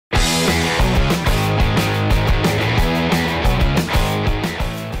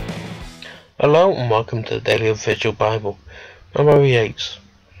Hello and welcome to the Daily Visual Bible. I'm Mary Yates.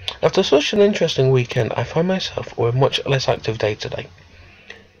 After such an interesting weekend, I find myself with a much less active day today.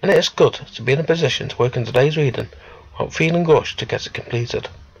 And it is good to be in a position to work on today's reading without feeling rushed to get it completed.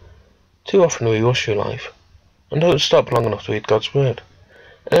 Too often we rush through life and don't stop long enough to read God's Word.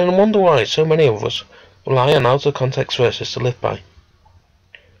 And I wonder why so many of us rely on out-of-context verses to live by.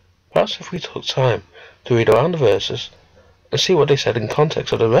 Perhaps if we took time to read around the verses and see what they said in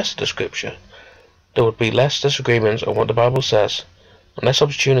context of the rest of the scripture, there would be less disagreements on what the Bible says, and less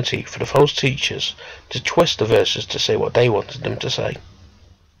opportunity for the false teachers to twist the verses to say what they wanted them to say.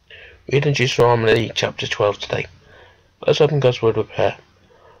 Reading Deuteronomy chapter 12 today. Let's open God's Word with prayer.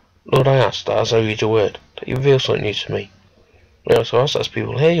 Lord, I ask that as I read your Word, that you reveal something new to me. I also ask that as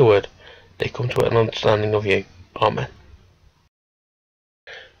people hear your Word, they come to an understanding of you. Amen.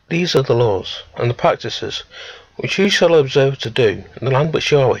 These are the laws and the practices which you shall observe to do in the land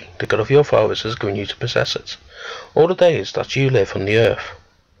which Yahweh, the God of your fathers, has given you to possess it, all the days that you live on the earth.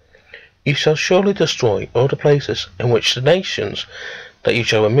 You shall surely destroy all the places in which the nations that you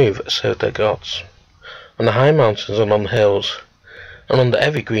shall remove serve their gods. On the high mountains and on the hills, and under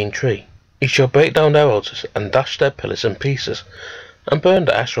every green tree, you shall break down their altars and dash their pillars in pieces, and burn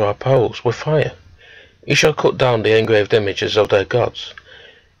the Asherah poles with fire. You shall cut down the engraved images of their gods.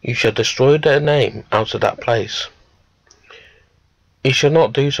 You shall destroy their name out of that place. You shall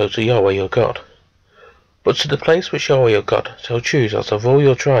not do so to Yahweh your God, but to the place which Yahweh your God shall choose out of all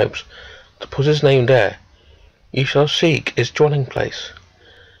your tribes, to put his name there. You shall seek his dwelling place,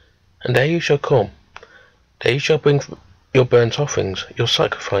 and there you shall come. There you shall bring your burnt offerings, your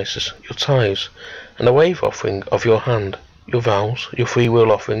sacrifices, your tithes, and the wave offering of your hand, your vows, your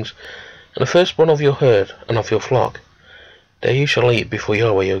freewill offerings, and the firstborn of your herd and of your flock. There you shall eat before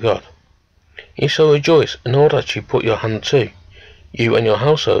Yahweh your God. You shall rejoice in all that you put your hand to, you and your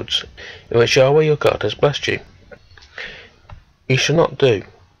households, in which Yahweh your God has blessed you. You shall not do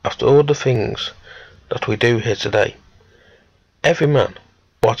after all the things that we do here today. Every man,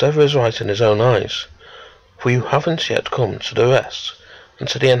 whatever is right in his own eyes, for you haven't yet come to the rest, and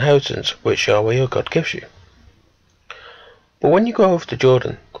to the inheritance which Yahweh your God gives you. But when you go over the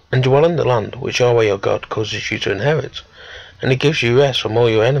Jordan, and dwell in the land which Yahweh your God causes you to inherit, and he gives you rest from all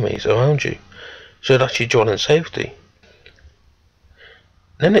your enemies around you, so that you dwell in safety,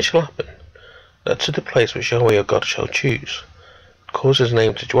 then it shall happen that to the place which Yahweh your God shall choose, cause his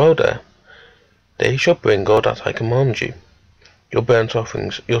name to dwell there, you shall bring all that I command you, your burnt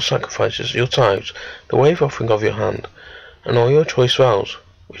offerings, your sacrifices, your tithes, the wave offering of your hand, and all your choice vows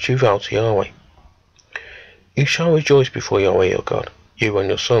which you vow to Yahweh. You shall rejoice before Yahweh your God, you and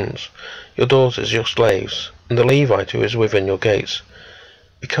your sons, your daughters, your slaves, and the Levite who is within your gates,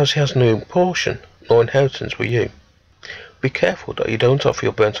 because he has no portion nor inheritance with you. Be careful that you don't offer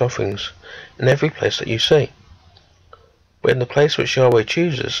your burnt offerings in every place that you see, but in the place which Yahweh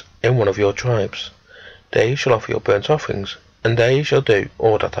chooses in one of your tribes. There you shall offer your burnt offerings, and there you shall do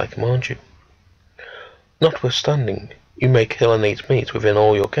all that I command you. Notwithstanding, you may kill and eat meat within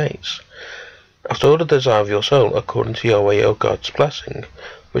all your gates, after all the desire of your soul, according to Yahweh your God's blessing,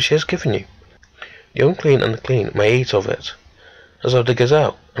 which he has given you. The unclean and the clean may eat of it, as of the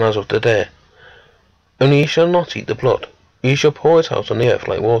gazelle and as of the deer. Only you shall not eat the blood, you shall pour it out on the earth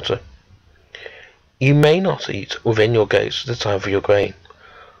like water. You may not eat within your gates the tithe of your grain,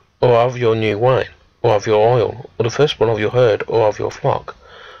 or of your new wine, or of your oil, or the firstborn of your herd, or of your flock,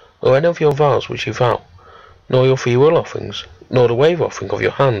 or any of your vows which you vow, nor your freewill offerings, nor the wave offering of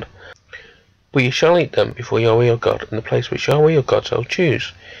your hand. But you shall eat them before Yahweh your God in the place which Yahweh your God shall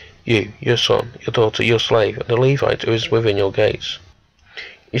choose, you, your son, your daughter, your slave, and the Levite who is within your gates.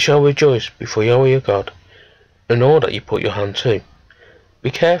 You shall rejoice before Yahweh your God in all that you put your hand to.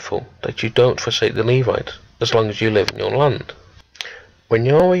 Be careful that you don't forsake the Levite as long as you live in your land. When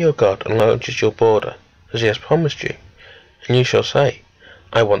Yahweh your God enlarges your border, as he has promised you, and you shall say,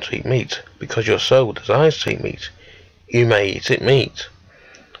 I want to eat meat, because your soul desires to eat meat, you may eat it meat,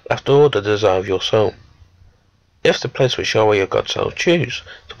 after all the desire of your soul. If the place which Yahweh your God shall choose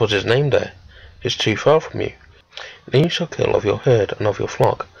to put his name there is too far from you, then you shall kill of your herd and of your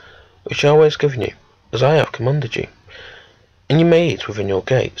flock, which Yahweh has given you, as I have commanded you. And you may eat within your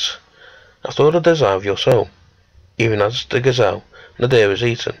gates, after all the desire of your soul, even as the gazelle and the deer is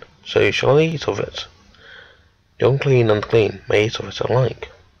eaten, so you shall eat of it. The unclean and clean may eat of it alike.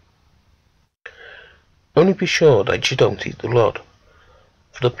 Only be sure that you don't eat the blood,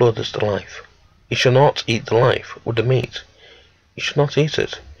 for the blood is the life. You shall not eat the life with the meat. You shall not eat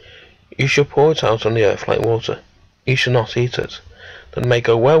it. You shall pour it out on the earth like water. You shall not eat it, that it may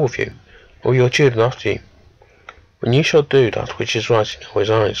go well with you, or your children after you, when you shall do that which is right in Yahweh's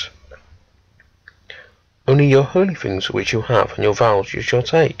eyes. Only your holy things which you have and your vows you shall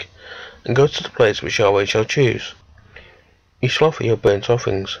take, and go to the place which Yahweh shall choose. You shall offer your burnt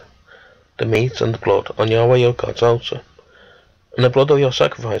offerings, the meat and the blood, on Yahweh your God's altar, and the blood of your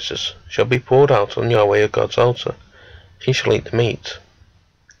sacrifices shall be poured out on Yahweh your God's altar, and you shall eat the meat.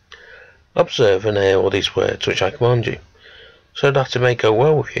 Observe and hear all these words which I command you, so that it may go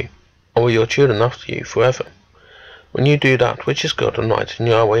well with you, and with your children after you forever, when you do that which is good and right in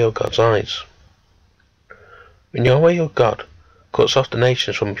Yahweh your God's eyes. When Yahweh your God cuts off the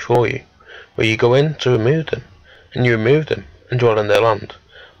nations from before you, where you go in to remove them, and you remove them, and dwell in their land,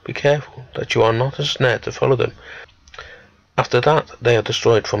 be careful that you are not a snare to follow them, after that they are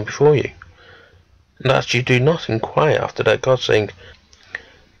destroyed from before you, and that you do not inquire after their gods, saying,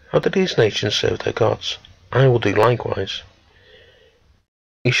 How do these nations serve their gods? I will do likewise.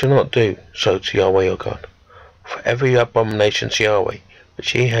 You shall not do so to Yahweh your God, for every abomination to Yahweh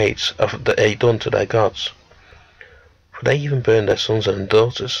which he hates have they done to their gods. For they even burn their sons and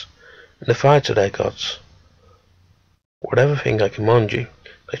daughters in the fire to their gods. Whatever thing I command you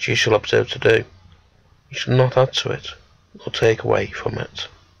that you shall observe to do, you shall not add to it, nor take away from it.